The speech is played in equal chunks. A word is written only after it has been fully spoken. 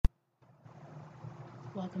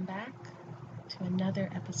Welcome back to another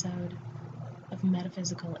episode of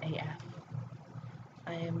Metaphysical AF.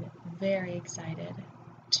 I am very excited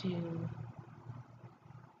to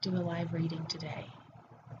do a live reading today.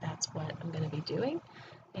 That's what I'm going to be doing,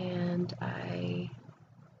 and I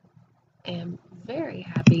am very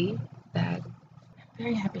happy that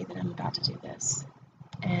I'm about to do this.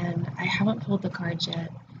 And I haven't pulled the cards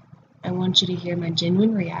yet. I want you to hear my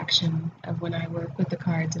genuine reaction of when I work with the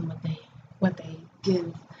cards and what they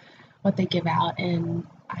give out, and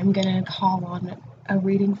I'm gonna call on a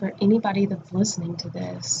reading for anybody that's listening to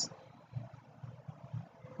this.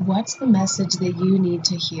 What's the message that you need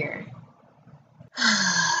to hear?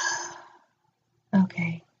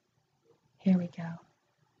 Okay, here we go.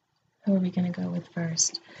 Who are we gonna go with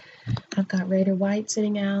first? I've got Raider White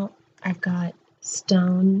sitting out. I've got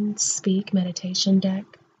Stone Speak meditation deck.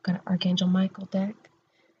 I've got an Archangel Michael deck.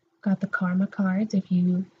 I've got the Karma cards. If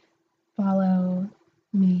you follow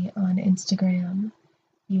me on Instagram,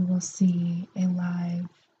 you will see a live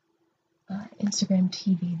Instagram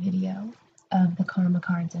TV video of the Karma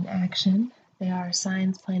cards in action. They are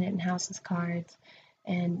signs, planet, and houses cards,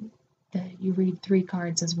 and you read 3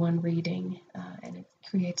 cards as one reading, and it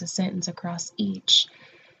creates a sentence across each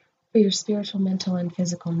for your spiritual, mental, and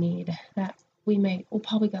physical need. We'll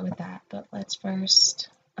probably go with that, but let's first,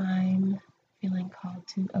 I'm feeling called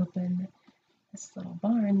to open this little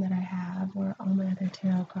barn that I have where all my other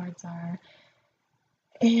tarot cards are,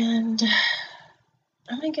 and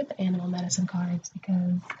I'm going to get the animal medicine cards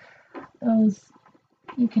because those,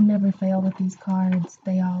 you can never fail with these cards.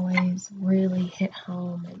 They always really hit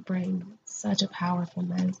home and bring such a powerful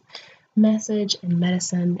message,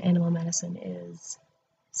 and animal medicine is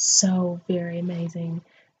so very amazing.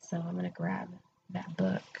 So I'm going to grab that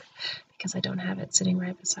book because I don't have it sitting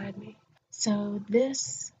right beside me. So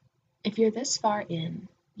if you're this far in,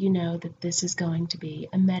 you know that this is going to be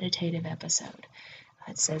a meditative episode.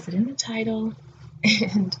 It says it in the title,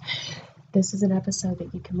 and this is an episode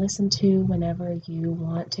that you can listen to whenever you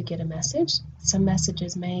want to get a message. Some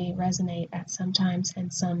messages may resonate at some times,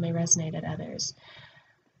 and some may resonate at others.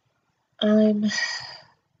 I'm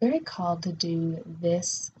very called to do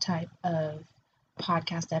this type of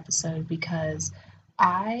podcast episode because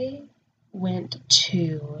I went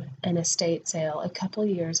to an estate sale a couple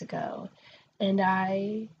years ago, and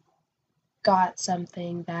I got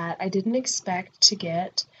something that I didn't expect to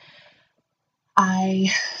get.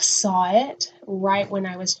 I saw it right when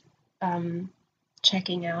I was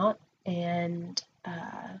checking out, and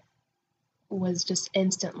was just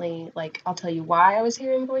instantly like, I'll tell you why I was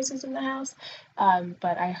hearing voices in the house,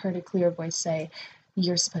 but I heard a clear voice say,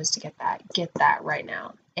 "You're supposed to get that right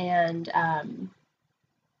now." And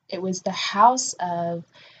it was the house of,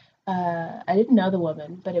 I didn't know the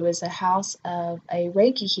woman, but it was the house of a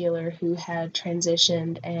Reiki healer who had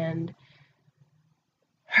transitioned, and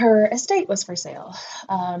her estate was for sale,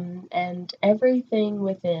 and everything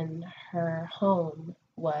within her home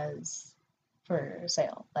was for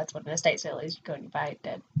sale. That's what an estate sale is. You go and you buy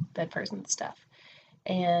dead person stuff.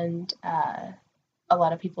 And a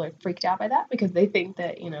lot of people are freaked out by that because they think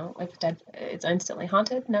that, if it's instantly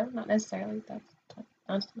haunted. No, not necessarily.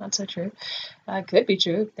 That's not so true. Could be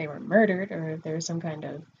true if they were murdered or if there's some kind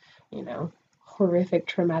of, horrific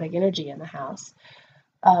traumatic energy in the house.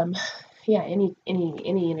 Yeah, any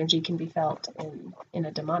energy can be felt in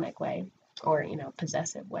a demonic way or,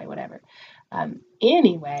 possessive way, whatever.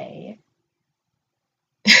 Anyway,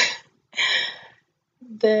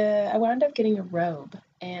 I wound up getting a robe,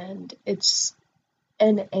 and it's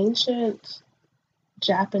an ancient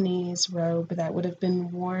Japanese robe that would have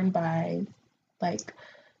been worn by like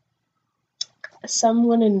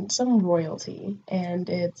someone in some royalty, and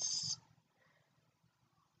it's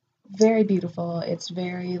very beautiful. It's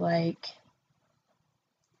very like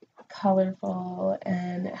colorful,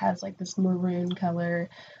 and it has like this maroon color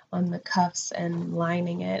on the cuffs and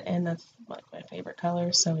lining it, and that's like my favorite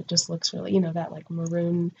color. So it just looks really, that like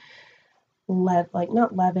maroon like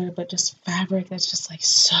not leather, but just fabric that's just like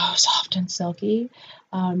so soft and silky.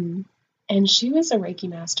 And she was a Reiki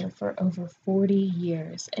master for over 40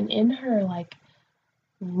 years, and in her like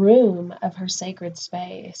room of her sacred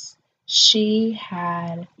space, she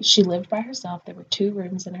lived by herself. There were 2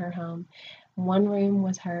 rooms in her home. One room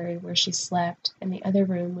was her where she slept, and the other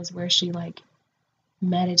room was where she like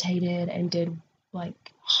meditated and did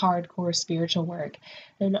like hardcore spiritual work.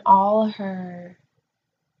 And all her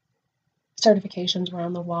certifications were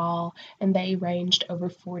on the wall, and they ranged over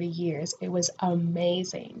 40 years. It was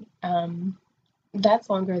amazing. That's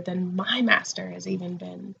longer than my master has even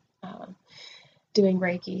been doing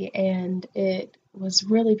Reiki, and it was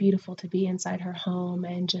really beautiful to be inside her home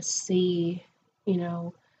and just see You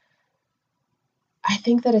know, I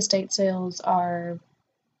think that estate sales are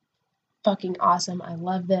fucking awesome. I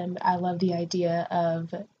love them. I love the idea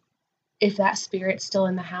of, if that spirit's still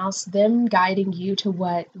in the house, them guiding you to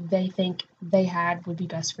what they think they had would be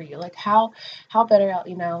best for you. Like how better,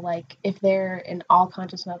 like if they're in all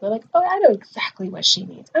conscious mode, they're like, oh, I know exactly what she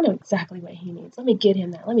needs. I know exactly what he needs. Let me get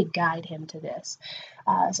him that. Let me guide him to this.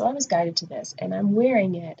 So I was guided to this, and I'm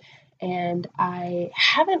wearing it, and I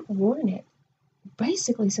haven't worn it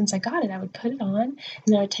basically since I got it. I would put it on, and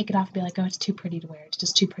then I would take it off and be like, oh, it's too pretty to wear. It's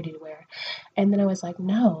just too pretty to wear. And then I was like,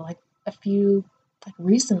 no, like a few, like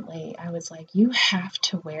recently, I was like, you have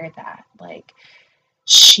to wear that. Like,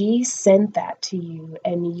 she sent that to you,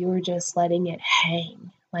 and you're just letting it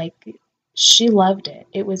hang. Like, she loved it.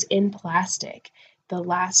 It was in plastic. The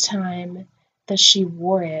last time that she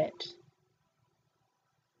wore it,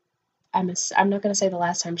 I'm not going to say the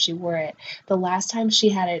last time she wore it. The last time she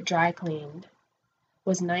had it dry cleaned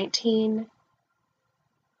was I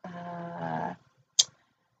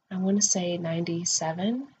want to say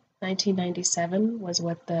 97. 1997 was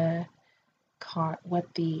what the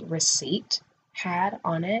receipt had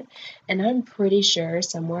on it, and I'm pretty sure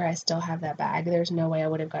somewhere I still have that bag. There's no way I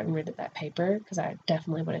would have gotten rid of that paper because I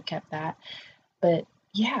definitely would have kept that. But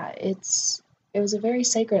yeah, it was a very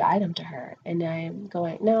sacred item to her, and I'm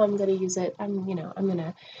going, no, I'm going to use it. I'm going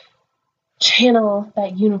to channel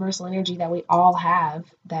that universal energy that we all have,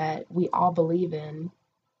 that we all believe in,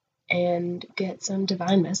 and get some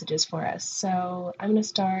divine messages for us. So I'm going to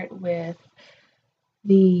start with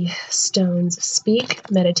the Stones Speak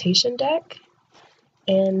meditation deck.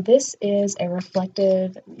 And this is a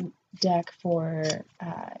reflective deck for,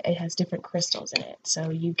 it has different crystals in it. So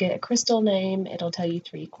you get a crystal name, it'll tell you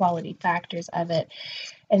 3 quality factors of it,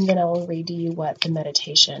 and then I will read to you what the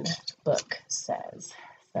meditation book says.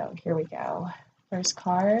 So here we go. First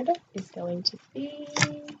card is going to be,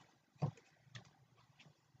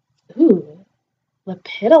 ooh,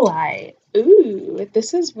 Lepidolite. Ooh,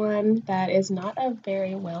 this is one that is not a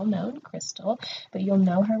very well-known crystal, but you'll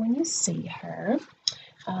know her when you see her.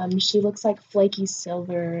 She looks like flaky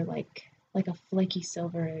silver, like a flaky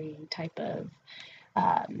silvery type of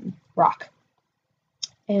rock.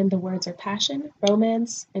 And the words are passion,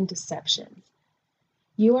 romance, and deception.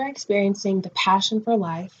 You are experiencing the passion for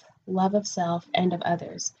life, love of self and of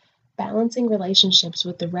others. Balancing relationships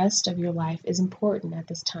with the rest of your life is important at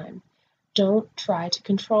this time. Don't try to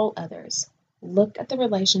control others. Look at the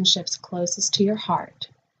relationships closest to your heart.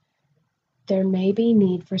 There may be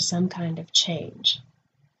need for some kind of change.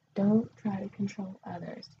 Don't try to control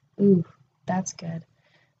others. Ooh, that's good.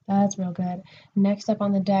 That's real good. Next up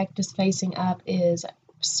on the deck, just facing up, is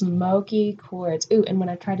Smoky Quartz. Ooh, and when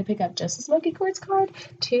I tried to pick up just the Smoky Quartz card,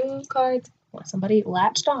 2 cards, well, somebody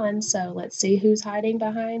latched on, so let's see who's hiding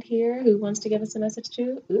behind here, who wants to give us a message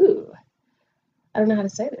too. Ooh, I don't know how to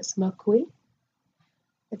say this. Mokui.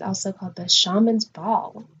 It's also called the Shaman's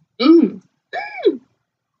Ball. Mmm,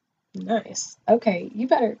 nice. Okay, you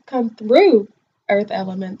better come through, Earth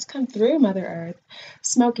elements. Come through, Mother Earth.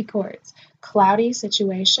 Smoky Quartz. Cloudy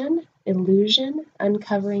situation, illusion,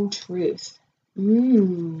 uncovering truth.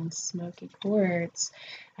 Smoky Quartz.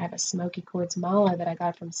 I have a Smoky Quartz mala that I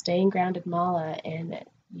got from Staying Grounded Mala, and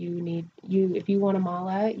if you want a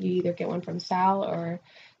mala, you either get one from Sal or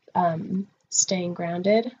Staying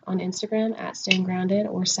Grounded on Instagram at Staying Grounded,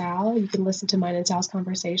 or Sal. You can listen to mine and Sal's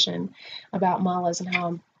conversation about malas and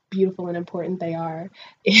how beautiful and important they are.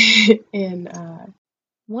 in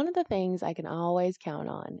One of the things I can always count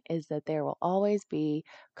on is that there will always be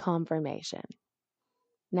confirmation.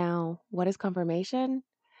 Now, what is confirmation?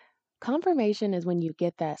 Confirmation is when you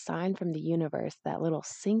get that sign from the universe, that little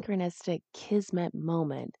synchronistic kismet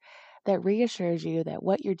moment that reassures you that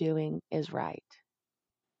what you're doing is right.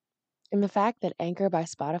 And the fact that Anchor by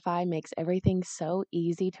Spotify makes everything so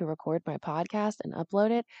easy to record my podcast and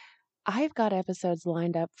upload it, I've got episodes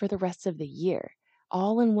lined up for the rest of the year,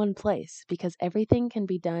 all in one place, because everything can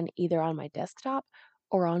be done either on my desktop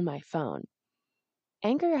or on my phone.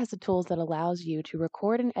 Anchor has the tools that allows you to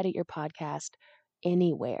record and edit your podcast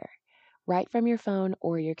anywhere, right from your phone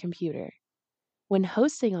or your computer. When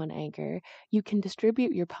hosting on Anchor, you can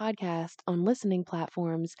distribute your podcast on listening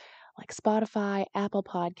platforms like Spotify, Apple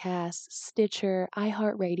Podcasts, Stitcher,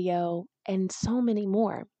 iHeartRadio, and so many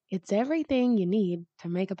more. It's everything you need to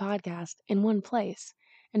make a podcast in one place.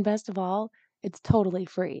 And best of all, it's totally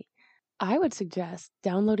free. I would suggest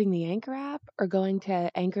downloading the Anchor app or going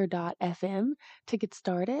to anchor.fm to get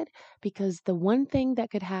started, because the one thing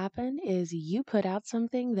that could happen is you put out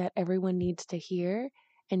something that everyone needs to hear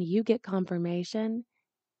and you get confirmation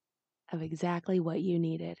of exactly what you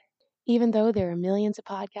needed. Even though there are millions of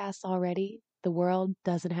podcasts already, the world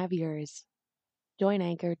doesn't have yours. Join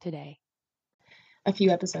Anchor today. A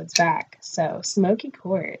few episodes back. So, smoky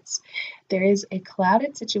quartz. There is a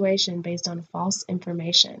clouded situation based on false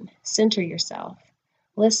information. Center yourself.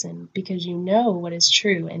 Listen because you know what is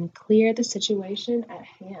true and clear the situation at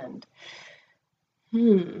hand.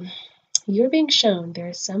 You're being shown there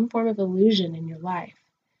is some form of illusion in your life.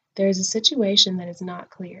 There is a situation that is not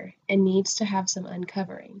clear and needs to have some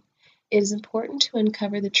uncovering. It is important to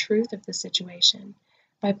uncover the truth of the situation.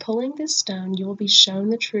 By pulling this stone, you will be shown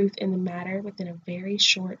the truth in the matter within a very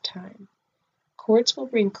short time. Quartz will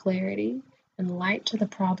bring clarity and light to the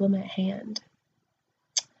problem at hand.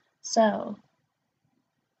 So,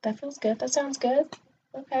 that feels good. That sounds good.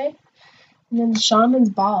 Okay. And then the Shaman's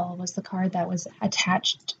Ball was the card that was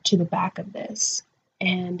attached to the back of this.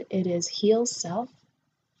 And it is heal self,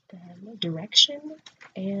 and direction,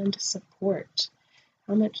 and support.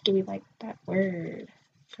 How much do we like that word?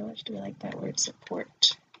 How much do we like that word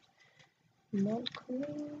support? Milkweed?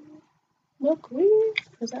 Milkweed?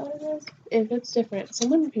 Is that what it is? If it's different,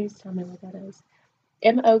 someone please tell me what that is.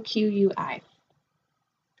 MOQUI.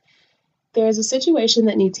 There is a situation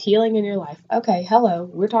that needs healing in your life. Okay, hello,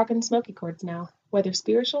 we're talking smoky quartz now. Whether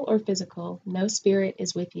spiritual or physical, no spirit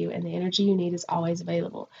is with you and the energy you need is always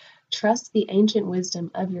available. Trust the ancient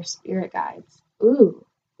wisdom of your spirit guides. Ooh.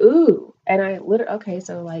 And okay,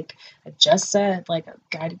 so like I just said, like I'm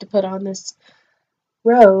guided to put on this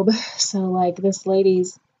robe. So like this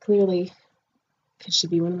lady's clearly, could she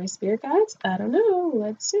be one of my spirit guides? I don't know.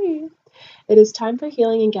 Let's see. It is time for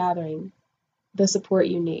healing and gathering the support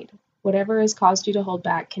you need. Whatever has caused you to hold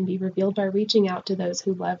back can be revealed by reaching out to those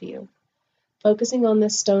who love you. Focusing on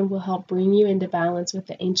this stone will help bring you into balance with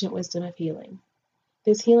the ancient wisdom of healing.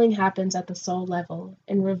 This healing happens at the soul level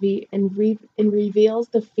and reveals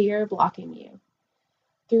the fear blocking you.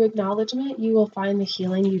 Through acknowledgement, you will find the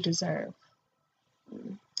healing you deserve.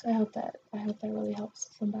 I hope that really helps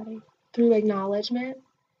somebody. Through acknowledgement,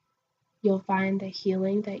 you'll find the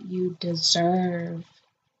healing that you deserve.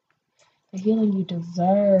 The healing you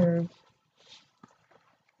deserve.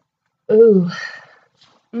 Ooh.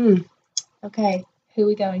 Okay, who are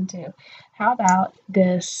we going to? How about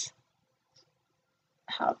this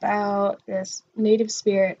Native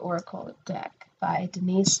Spirit Oracle deck by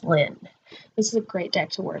Denise Lynn? This is a great deck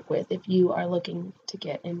to work with if you are looking to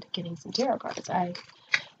get into getting some tarot cards. And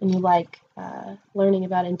you like learning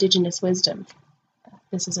about indigenous wisdom.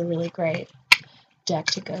 This is a really great deck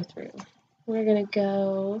to go through. We're going to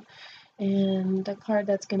go, and the card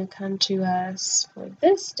that's going to come to us for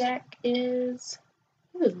this deck is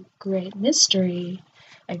Great Mystery.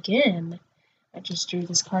 Again, I just drew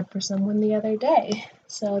this card for someone the other day,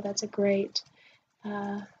 so that's a great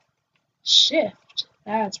shift.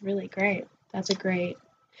 That's really great.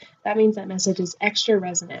 That means that message is extra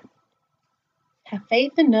resonant. Have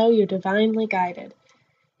faith and know you're divinely guided.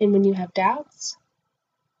 And when you have doubts,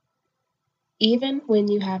 even when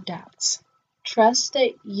you have doubts, trust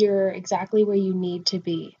that you're exactly where you need to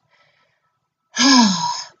be.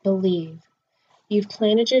 Believe. You've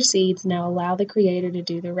planted your seeds, now allow the Creator to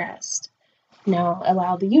do the rest. Now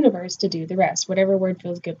allow the universe to do the rest, whatever word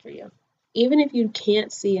feels good for you. Even if you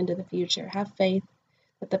can't see into the future, have faith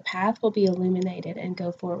that the path will be illuminated and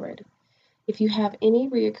go forward. If you have any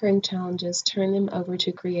reoccurring challenges, turn them over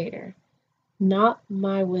to Creator. Not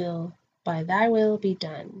my will, by thy will be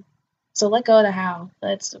done. So let go of the how.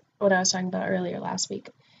 That's what I was talking about earlier last week.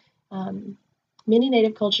 Many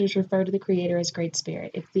Native cultures refer to the Creator as Great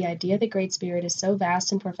Spirit. It's the idea that Great Spirit is so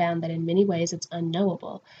vast and profound that in many ways it's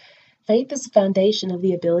unknowable. Faith is the foundation of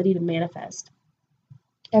the ability to manifest.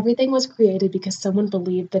 Everything was created because someone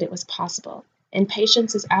believed that it was possible, and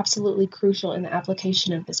patience is absolutely crucial in the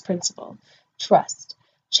application of this principle. Trust.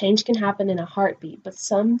 Change can happen in a heartbeat, but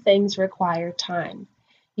some things require time.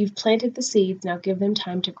 You've planted the seeds, now give them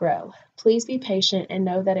time to grow. Please be patient and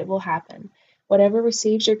know that it will happen. Whatever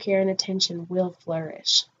receives your care and attention will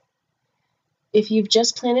flourish. If you've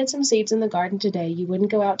just planted some seeds in the garden today, you wouldn't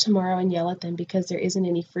go out tomorrow and yell at them because there isn't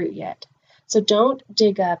any fruit yet. So don't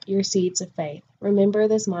dig up your seeds of faith. Remember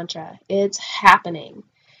this mantra. It's happening.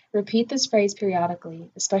 Repeat this phrase periodically,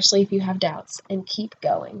 especially if you have doubts, and keep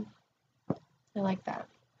going. I like that.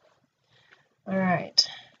 All right.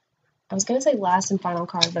 I was going to say last and final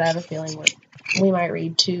card, but I have a feeling we might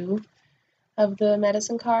read two of the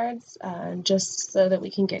medicine cards just so that we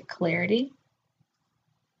can get clarity.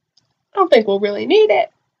 I don't think we'll really need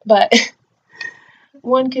it, but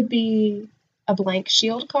one could be a blank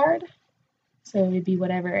shield card. So it would be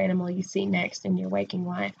whatever animal you see next in your waking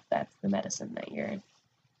life. That's the medicine that's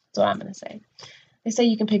what I'm going to say. They say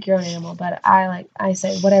you can pick your own animal, but I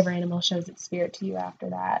say whatever animal shows its spirit to you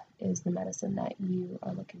after that is the medicine that you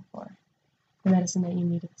are looking for. The medicine that you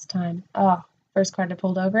need at this time. Oh, first card I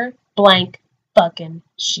pulled over, blank fucking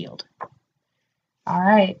shield. All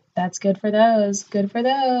right, that's good for those. Good for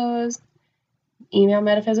those. Email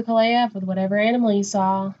metaphysicalaf with whatever animal you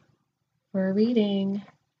saw for a reading.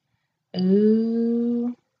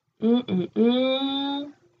 Ooh.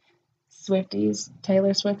 Swifties.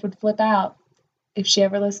 Taylor Swift would flip out if she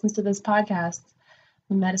ever listens to this podcast.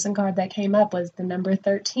 The medicine card that came up was the number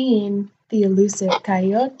 13, the elusive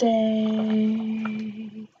coyote.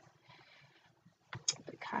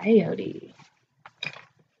 The coyote.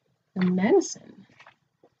 The medicine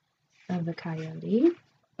of the coyote.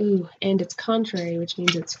 Ooh, and it's contrary, which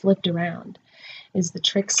means it's flipped around, is the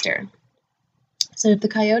trickster. So if the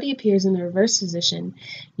coyote appears in the reverse position,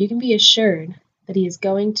 you can be assured that he is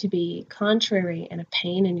going to be contrary and a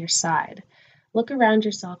pain in your side. Look around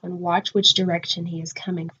yourself and watch which direction he is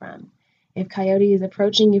coming from. If Coyote is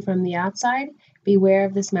approaching you from the outside, beware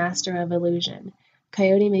of this master of illusion.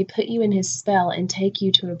 Coyote may put you in his spell and take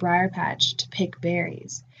you to a briar patch to pick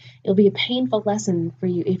berries. It'll be a painful lesson for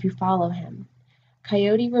you if you follow him.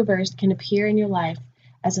 Coyote reversed can appear in your life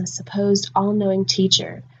as a supposed all-knowing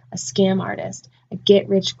teacher, a scam artist, a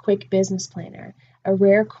get-rich-quick business planner, a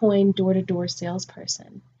rare coin door-to-door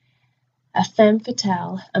salesperson, a femme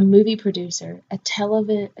fatale, a movie producer, a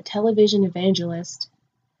television evangelist,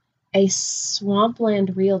 a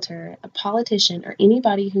swampland realtor, a politician, or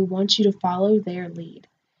anybody who wants you to follow their lead.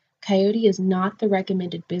 Coyote is not the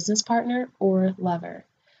recommended business partner or lover.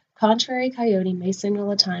 Contrary Coyote may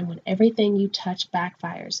signal a time when everything you touch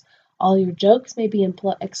backfires. All your jokes may be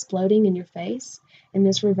exploding in your face. In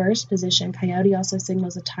this reverse position, Coyote also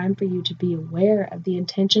signals a time for you to be aware of the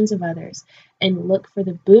intentions of others and look for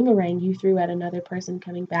the boomerang you threw at another person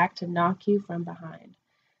coming back to knock you from behind.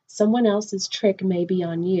 Someone else's trick may be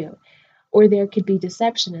on you, or there could be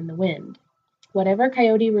deception in the wind. Whatever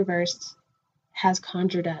Coyote reversed has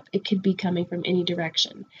conjured up, it could be coming from any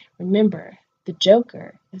direction. Remember, the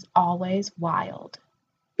Joker is always wild.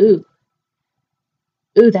 Ooh,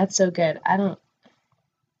 that's so good. I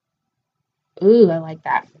like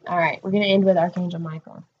that. All right, we're going to end with Archangel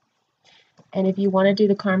Michael. And if you want to do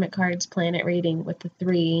the Karmic Cards planet reading with the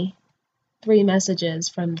three messages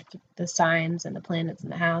from the signs and the planets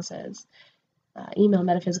and the houses, email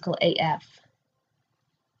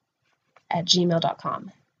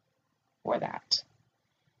metaphysicalaf@gmail.com for that.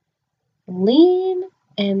 Lean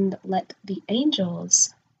and let the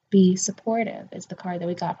angels be supportive is the card that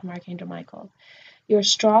we got from Archangel Michael. You're a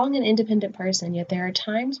strong and independent person, yet there are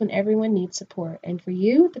times when everyone needs support, and for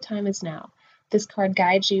you, the time is now. This card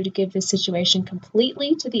guides you to give this situation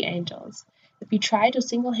completely to the angels. If you try to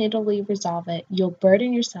single-handedly resolve it, you'll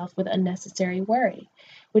burden yourself with unnecessary worry,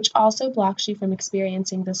 which also blocks you from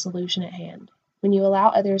experiencing the solution at hand. When you allow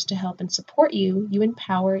others to help and support you, you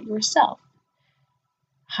empower yourself.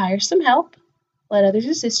 Hire some help. Let others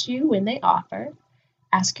assist you when they offer.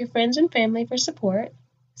 Ask your friends and family for support.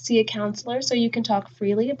 See a counselor so you can talk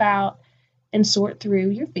freely about and sort through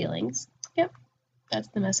your feelings. Yep, that's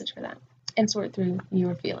the message for that. And sort through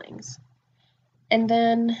your feelings. And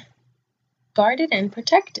then guarded and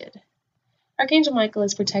protected. Archangel Michael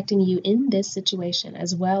is protecting you in this situation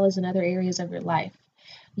as well as in other areas of your life.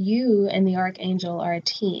 You and the Archangel are a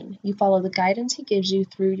team. You follow the guidance he gives you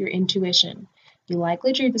through your intuition. You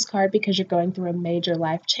likely drew this card because you're going through a major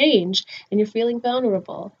life change and you're feeling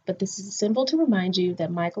vulnerable, but this is a symbol to remind you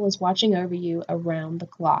that Michael is watching over you around the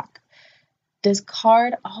clock. This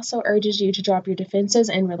card also urges you to drop your defenses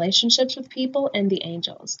and relationships with people and the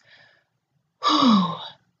angels.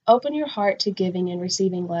 Open your heart to giving and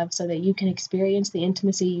receiving love so that you can experience the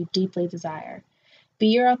intimacy you deeply desire. Be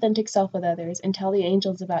your authentic self with others and tell the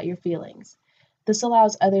angels about your feelings. This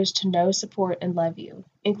allows others to know, support, and love you,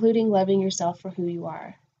 including loving yourself for who you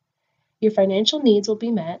are. Your financial needs will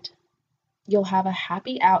be met. You'll have a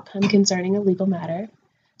happy outcome concerning a legal matter.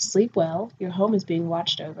 Sleep well. Your home is being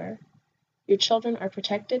watched over. Your children are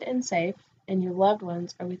protected and safe, and your loved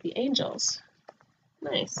ones are with the angels.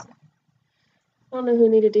 Nice. I don't know who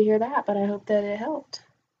needed to hear that, but I hope that it helped.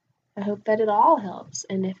 I hope that it all helps,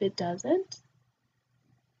 and if it doesn't,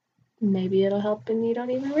 maybe it'll help and you don't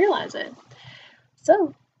even realize it.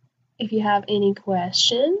 So, if you have any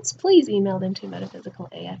questions, please email them to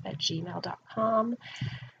metaphysicalaf@gmail.com.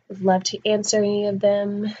 I'd love to answer any of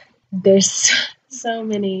them. There's so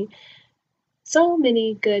many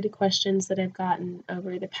good questions that I've gotten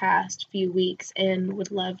over the past few weeks and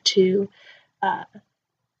would love to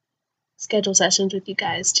schedule sessions with you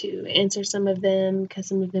guys to answer some of them because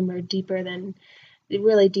some of them are deeper than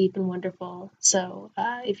really deep and wonderful. So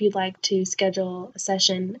if you'd like to schedule a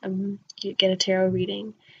session, you get a tarot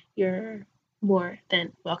reading, you're more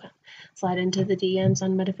than welcome. Slide into the DMs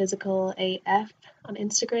on metaphysicalaf on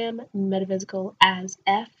Instagram,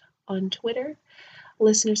 metaphysicalaf on Twitter.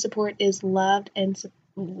 Listener support is loved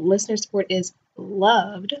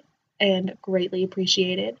and greatly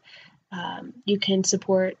appreciated. You can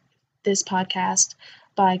support this podcast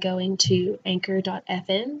by going to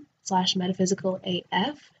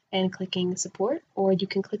anchor.fm/metaphysicalaf and clicking support, or you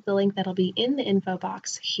can click the link that'll be in the info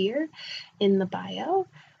box here in the bio.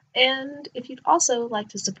 And if you'd also like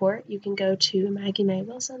to support, you can go to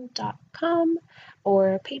maggiemaywilson.com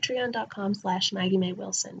or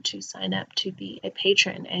patreon.com/maggiemaywilson to sign up to be a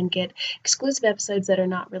patron and get exclusive episodes that are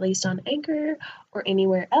not released on Anchor or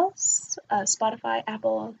anywhere else, Spotify,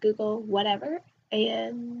 Apple, Google, whatever.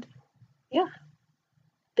 And yeah,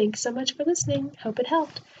 thanks so much for listening. Hope it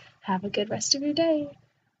helped. Have a good rest of your day.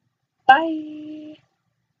 Bye.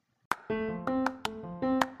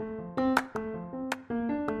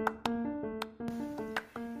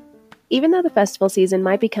 Even though the festival season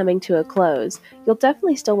might be coming to a close, you'll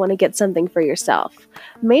definitely still want to get something for yourself.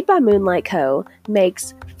 Made by Moonlight Co.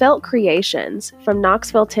 makes felt creations from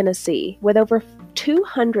Knoxville, Tennessee, with over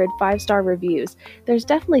 200 5-star reviews. There's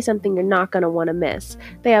definitely something you're not going to want to miss.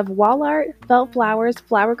 They have wall art, felt flowers,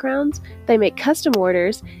 flower crowns, they make custom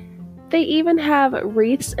orders, they even have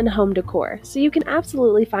wreaths and home decor, so you can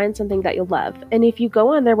absolutely find something that you'll love. And if you go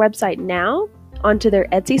on their website now, onto their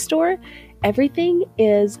Etsy store, everything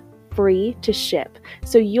is free to ship,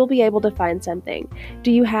 so you'll be able to find something.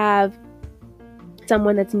 Do you have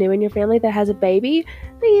someone that's new in your family that has a baby?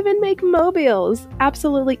 They even make mobiles.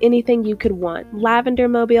 Absolutely anything you could want. Lavender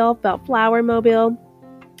mobile, felt flower mobile,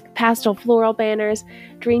 pastel floral banners,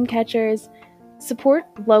 dream catchers. Support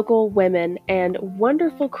local women and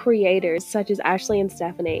wonderful creators such as Ashley and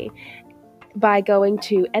Stephanie by going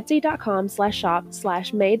to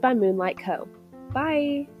etsy.com/shop/made by Moonlight Co.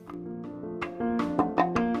 Bye!